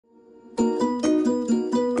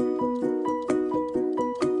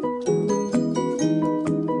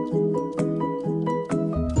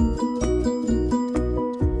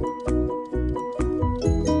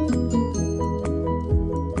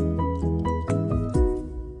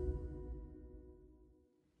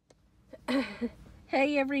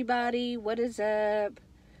Hey everybody, what is up?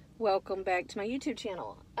 Welcome back to my YouTube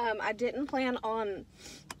channel. I didn't plan on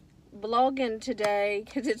vlogging today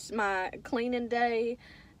because it's my cleaning day.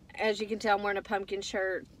 As you can tell, I'm wearing a pumpkin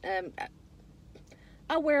shirt.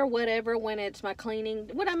 I wear whatever when it's my cleaning.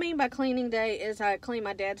 What I mean by cleaning day is I clean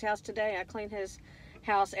my dad's house today. I clean his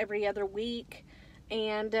house every other week.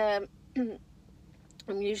 And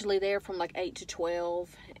I'm usually there from like 8 to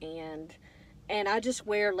 12. And I just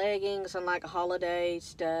wear leggings and like holiday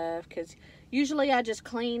stuff because usually I just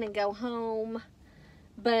clean and go home.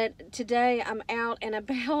 But today I'm out and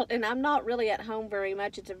about and I'm not really at home very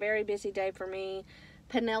much. It's a very busy day for me.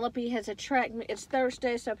 Penelope has a track meet. It's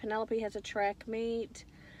Thursday, so Penelope has a track meet.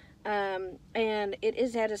 And it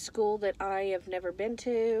is at a school that I have never been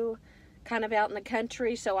to, kind of out in the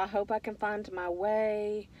country, so I hope I can find my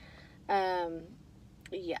way.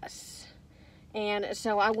 Yes. And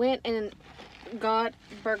so I went and got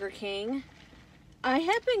Burger King. I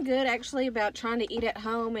have been good actually about trying to eat at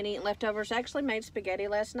home and eat leftovers. I actually made spaghetti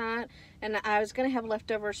last night and I was going to have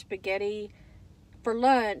leftover spaghetti for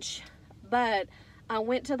lunch, but I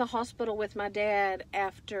went to the hospital with my dad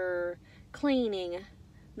after cleaning,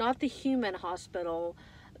 not the human hospital,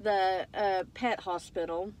 the pet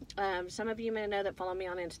hospital. Some of you may know that follow me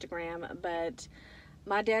on Instagram, but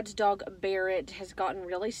my dad's dog Barrett has gotten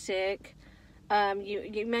really sick.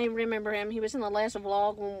 You may remember him. He was in the last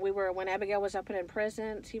vlog when Abigail was opening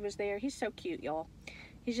presents. He was there. He's so cute, y'all.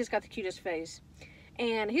 He's just got the cutest face.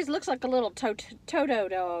 And he looks like a little Toto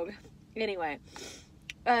dog. Anyway.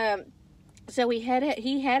 So he had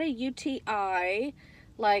a UTI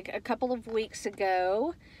like a couple of weeks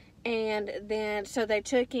ago. And then, so they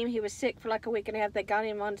took him. He was sick for like a week and a half. They got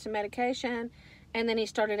him on some medication. And then he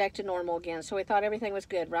started acting normal again. So we thought everything was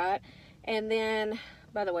good, right? And then...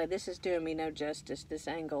 By the way, this is doing me no justice, this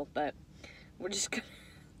angle, but we're just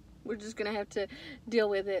gonna have to deal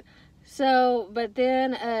with it. So, but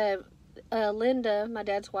then Linda, my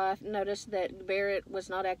dad's wife, noticed that Barrett was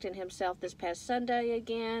not acting himself this past Sunday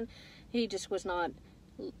again. He just was not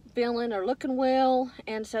feeling or looking well,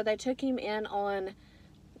 and so they took him in on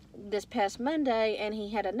this past Monday, and he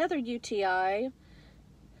had another UTI.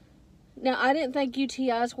 Now, I didn't think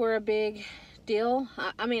UTIs were a big deal.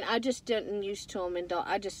 I mean, I just didn't used to them and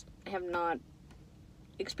I just have not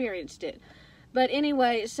experienced it. But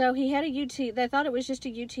anyway, so he had a UTI. They thought it was just a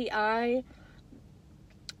UTI,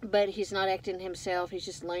 but he's not acting himself. He's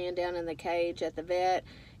just laying down in the cage at the vet.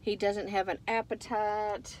 He doesn't have an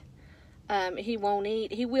appetite. He won't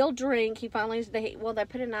eat. He will drink. They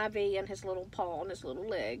put an IV in his little paw, and his little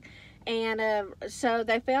leg. And so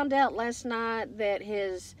they found out last night that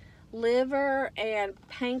his liver and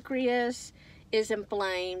pancreas is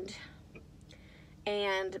inflamed,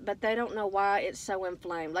 but they don't know why it's so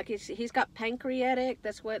inflamed. Like he's got pancreatic.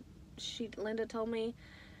 That's what Linda told me.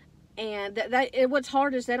 And what's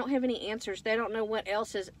hard is they don't have any answers. They don't know what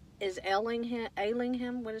else is ailing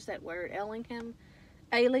him. What is that word? Ailing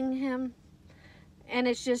him. And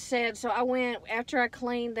it's just sad. So I went after I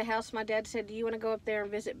cleaned the house. My dad said, "Do you want to go up there and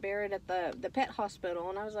visit Barrett at the pet hospital?"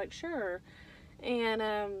 And I was like, "Sure." And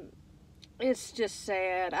it's just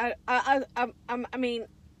sad. I mean,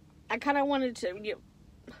 I kind of wanted to.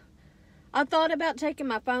 I thought about taking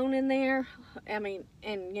my phone in there. I mean,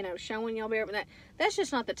 and showing y'all Barrett, but that's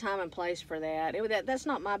just not the time and place for that. That's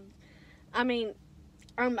not my. I mean,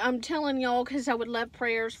 I'm telling y'all because I would love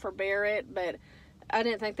prayers for Barrett, but I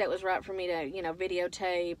didn't think that was right for me to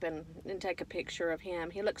videotape and take a picture of him.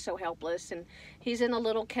 He looks so helpless, and he's in a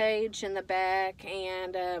little cage in the back,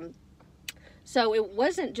 and so it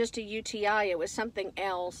wasn't just a UTI, it was something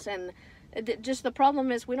else. And just the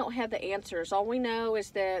problem is we don't have the answers. All we know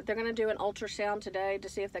is that they're going to do an ultrasound today to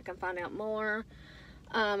see if they can find out more.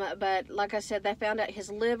 But like I said, they found out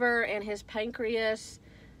his liver and his pancreas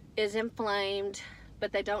is inflamed,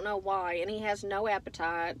 but they don't know why. And he has no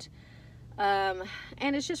appetite. And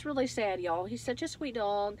it's just really sad, y'all. He's such a sweet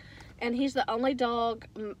dog. And he's the only dog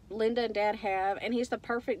Linda and Dad have. And he's the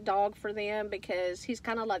perfect dog for them because he's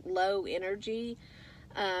kind of like low energy.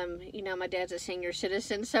 My dad's a senior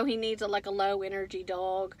citizen, so he needs a low energy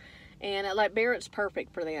dog. And like Barrett's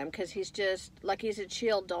perfect for them because he's just he's a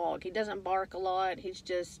chill dog. He doesn't bark a lot. He's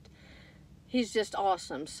just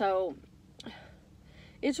awesome. So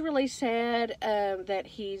it's really sad that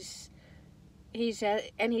he's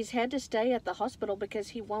had to stay at the hospital because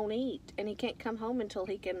he won't eat and he can't come home until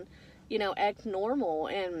he can act normal.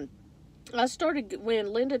 And I started,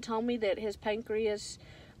 when Linda told me that his pancreas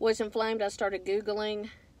was inflamed, I started Googling,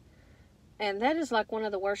 and that is like one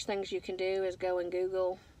of the worst things you can do is go and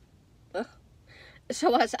Google. Ugh.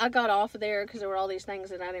 So I got off of there because there were all these things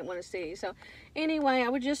that I didn't want to see. So anyway, I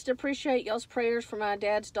would just appreciate y'all's prayers for my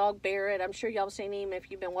dad's dog, Barrett. I'm sure y'all have seen him if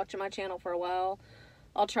you've been watching my channel for a while.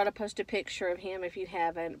 I'll try to post a picture of him if you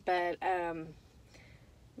haven't. But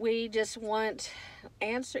we just want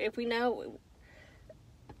answer. If we know,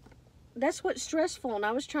 that's what's stressful. And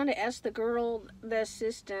I was trying to ask the girl, the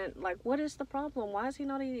assistant, like, what is the problem? Why is he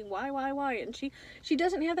not eating? Why? And she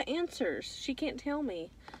doesn't have the answers. She can't tell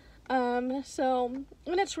me. So,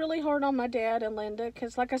 and it's really hard on my dad and Linda,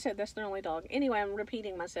 because like I said, that's their only dog. Anyway, I'm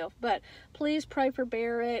repeating myself, but please pray for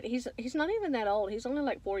Barrett. He's not even that old. He's only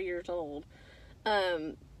like 4 years old.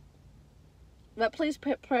 But please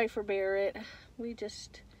pray for Barrett. We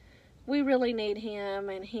really need him,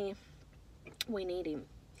 and we need him.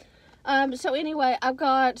 So anyway, I've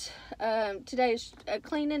got, today's a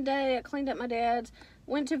cleaning day. I cleaned up my dad's,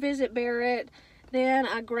 went to visit Barrett. Then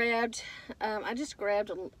I just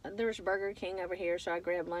grabbed, there's Burger King over here, so I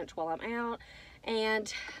grabbed lunch while I'm out.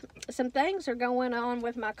 And some things are going on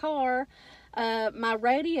with my car. My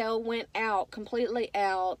radio went out, completely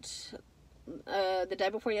out, the day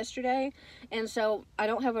before yesterday. And so I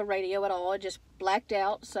don't have a radio at all. It just blacked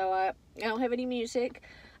out, so I don't have any music.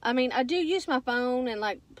 I mean, I do use my phone and,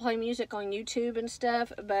 like, play music on YouTube and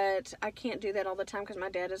stuff, but I can't do that all the time because my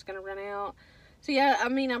data is going to run out. So, yeah, I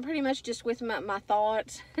mean, I'm pretty much just with my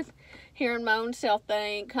thoughts, hearing my own self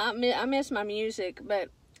think. I miss my music, but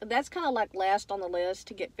that's kind of like last on the list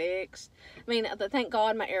to get fixed. I mean, thank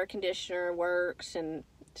God my air conditioner works and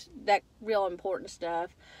that real important stuff.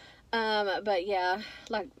 But, yeah,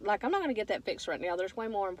 like I'm not going to get that fixed right now. There's way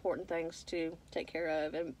more important things to take care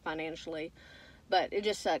of and financially. But it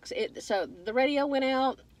just sucks. So, the radio went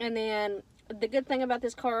out, and then the good thing about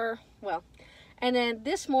this car, well... And then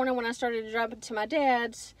this morning when I started to drive to my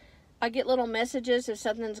dad's, I get little messages if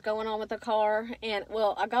something's going on with the car. And,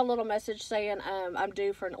 well, I got a little message saying I'm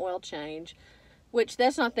due for an oil change, which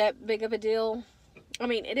that's not that big of a deal. I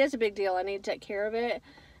mean, it is a big deal. I need to take care of it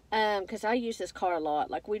because I use this car a lot.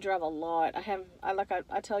 Like, we drive a lot.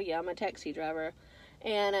 I tell you, I'm a taxi driver.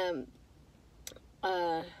 And,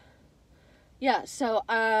 yeah, so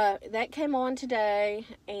that came on today,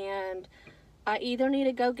 and... I either need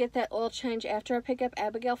to go get that oil change after I pick up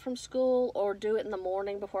Abigail from school or do it in the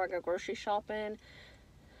morning before I go grocery shopping.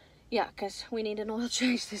 Yeah, because we need an oil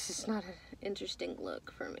change. This is not an interesting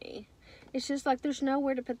look for me. It's just like there's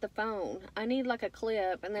nowhere to put the phone. I need like a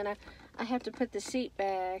clip, and then I have to put the seat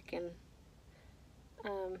back, and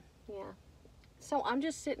yeah. So I'm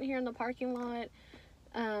just sitting here in the parking lot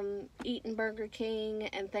eating Burger King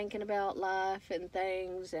and thinking about life and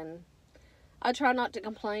things, and I try not to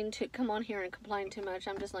come on here and complain too much.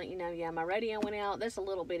 I'm just letting you know, yeah, my radio went out. That's a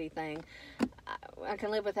little bitty thing. I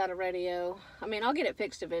can live without a radio. I mean, I'll get it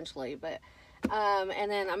fixed eventually, but,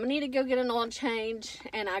 and then I'm going to need to go get an oil change,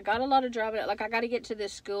 and I got a lot of driving. Like, I got to get to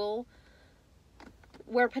this school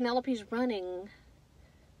where Penelope's running.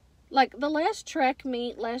 Like, the last track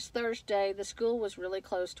meet last Thursday, the school was really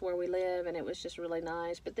close to where we live, and it was just really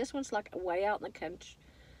nice. But this one's, like, way out in the country.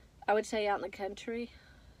 I would say out in the country.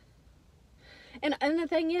 And the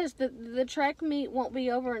thing is, the track meet won't be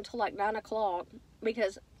over until like 9 o'clock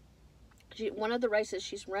because one of the races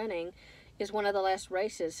she's running is one of the last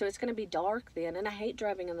races. So it's going to be dark then, and I hate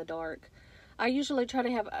driving in the dark. I usually try to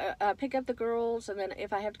have pick up the girls, and then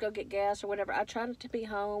if I have to go get gas or whatever, I try to be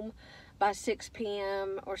home by 6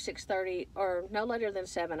 p.m. or 6:30 or no later than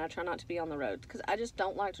 7. I try not to be on the road because I just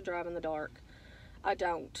don't like to drive in the dark. I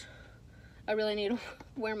don't. I really need to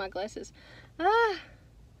wear my glasses.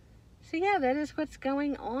 So yeah, that is what's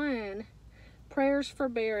going on. Prayers for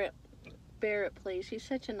Barrett. Barrett, please. He's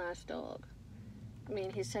such a nice dog. I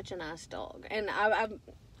mean, he's such a nice dog. And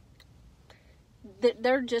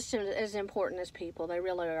they're just as important as people. They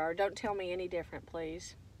really are. Don't tell me any different,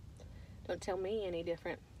 please. Don't tell me any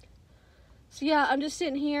different. So yeah, I'm just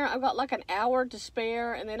sitting here. I've got like an hour to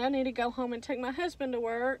spare, and then I need to go home and take my husband to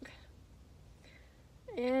work.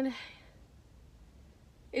 And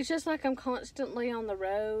it's just like I'm constantly on the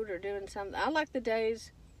road or doing something. I like the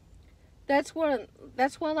days. That's why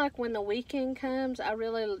like when the weekend comes, I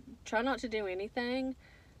really try not to do anything.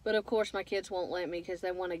 But of course my kids won't let me because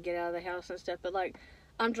they want to get out of the house and stuff. But like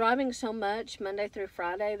I'm driving so much Monday through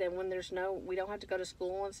Friday that when we don't have to go to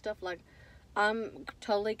school and stuff, like I'm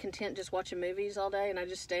totally content just watching movies all day and I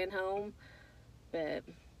just staying home. But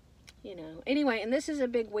you know, anyway, and this is a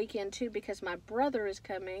big weekend too because my brother is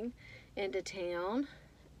coming into town.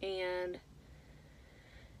 And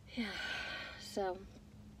yeah, so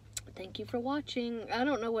thank you for watching. I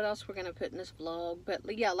don't know what else we're going to put in this vlog,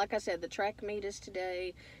 but yeah, like I said, the track meet is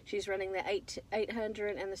today. She's running the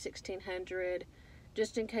 800 and the 1600,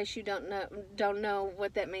 Just in case you don't know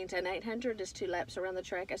what that means, an 800 is 2 laps around the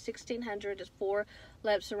track. A 1600 is 4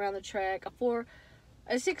 laps around the track. A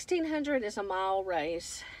 1600 is a mile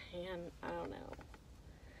race, and I don't know.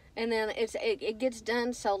 And then it gets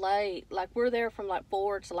done so late. Like, we're there from like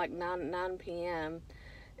 4 to like 9 p.m.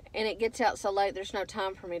 And it gets out so late, there's no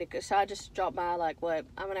time for me to go. So I just drop by, like, what?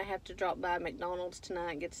 I'm going to have to drop by McDonald's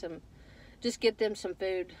tonight and get them some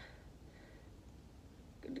food.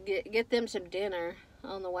 Get them some dinner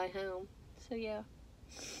on the way home. So yeah,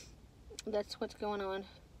 that's what's going on.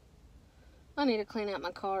 I need to clean out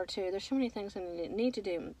my car too. There's so many things I need to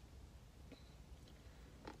do.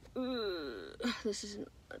 This isn't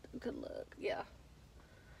a good look. Yeah.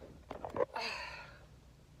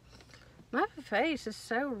 My face is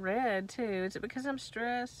so red too. Is it because I'm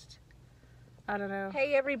stressed? I don't know.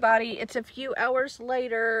 Hey everybody, it's a few hours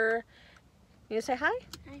later. You gonna say hi?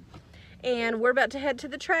 Hi. And we're about to head to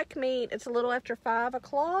the track meet. It's a little after 5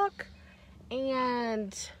 o'clock.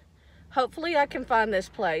 And hopefully I can find this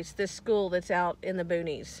place, this school that's out in the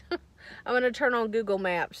boonies. I'm going to turn on Google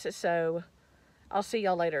Maps, so I'll see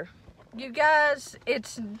y'all later. You guys,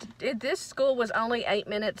 this school was only 8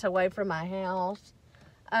 minutes away from my house.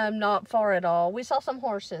 Not far at all. We saw some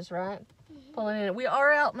horses, right? Mm-hmm. Pulling in. We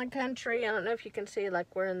are out in the country. I don't know if you can see,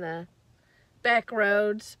 like, we're in the back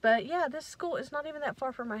roads, but yeah, this school is not even that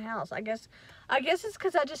far from my house. I guess it's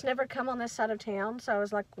because I just never come on this side of town, so I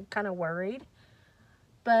was like kind of worried.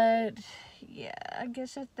 But yeah, I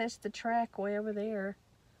guess that's the track way over there.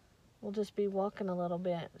 We'll just be walking a little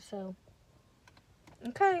bit. So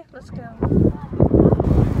okay, let's go.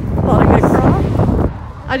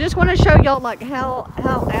 I just want to show y'all like how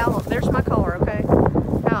out. There's my car. Okay,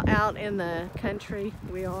 how out in the country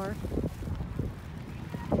we are.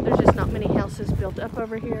 There's just not many houses built up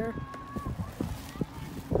over here.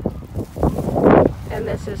 And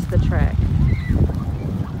this is the track.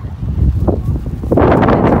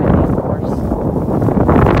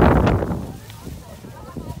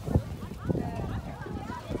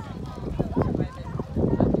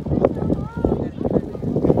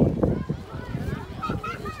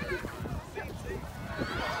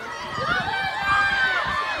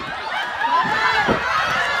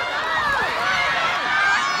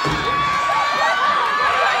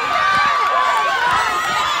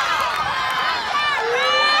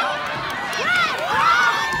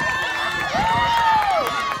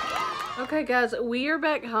 Okay guys, we are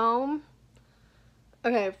back home.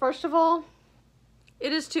 Okay, first of all,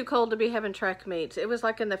 it is too cold to be having track meets. It was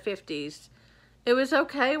like in the 50s. It was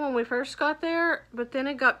okay when we first got there, but then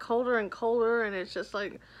it got colder and colder, and it's just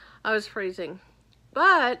like, I was freezing.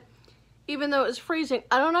 But, even though it was freezing,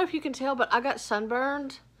 I don't know if you can tell, but I got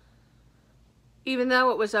sunburned. Even though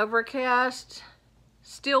it was overcast,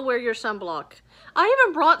 still wear your sunblock. I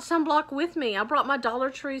even brought sunblock with me. I brought my Dollar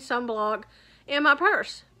Tree sunblock in my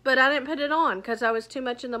purse. But I didn't put it on because I was too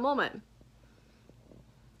much in the moment.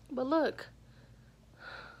 But look.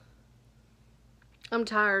 I'm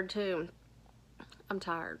tired too. I'm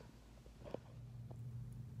tired.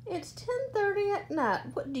 It's 10:30 at night.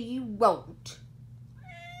 What do you want?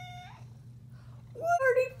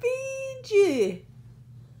 What did he feed you?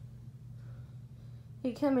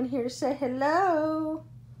 You come in here to say hello.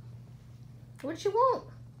 What you want?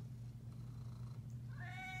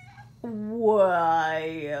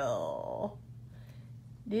 Wow.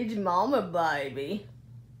 Did mama, baby?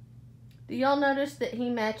 Do y'all notice that he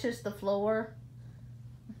matches the floor?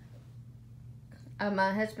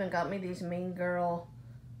 My husband got me these Mean Girl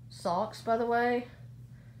socks, by the way,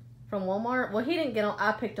 from Walmart. Well, he didn't get them.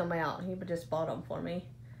 I picked them out. He just bought them for me.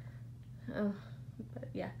 But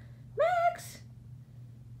yeah. Max?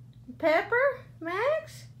 Pepper?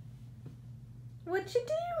 Max? What you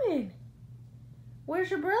doing?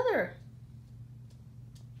 Where's your brother?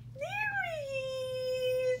 There he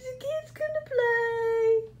is. The kid's gonna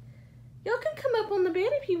play. Y'all can come up on the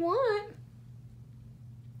bed if you want.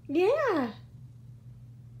 Yeah.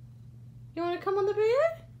 You want to come on the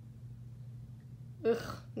bed?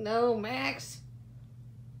 Ugh, no, Max.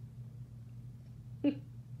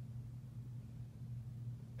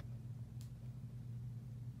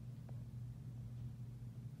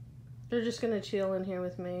 They're just gonna chill in here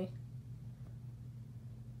with me.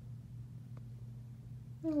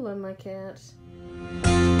 I love my cats.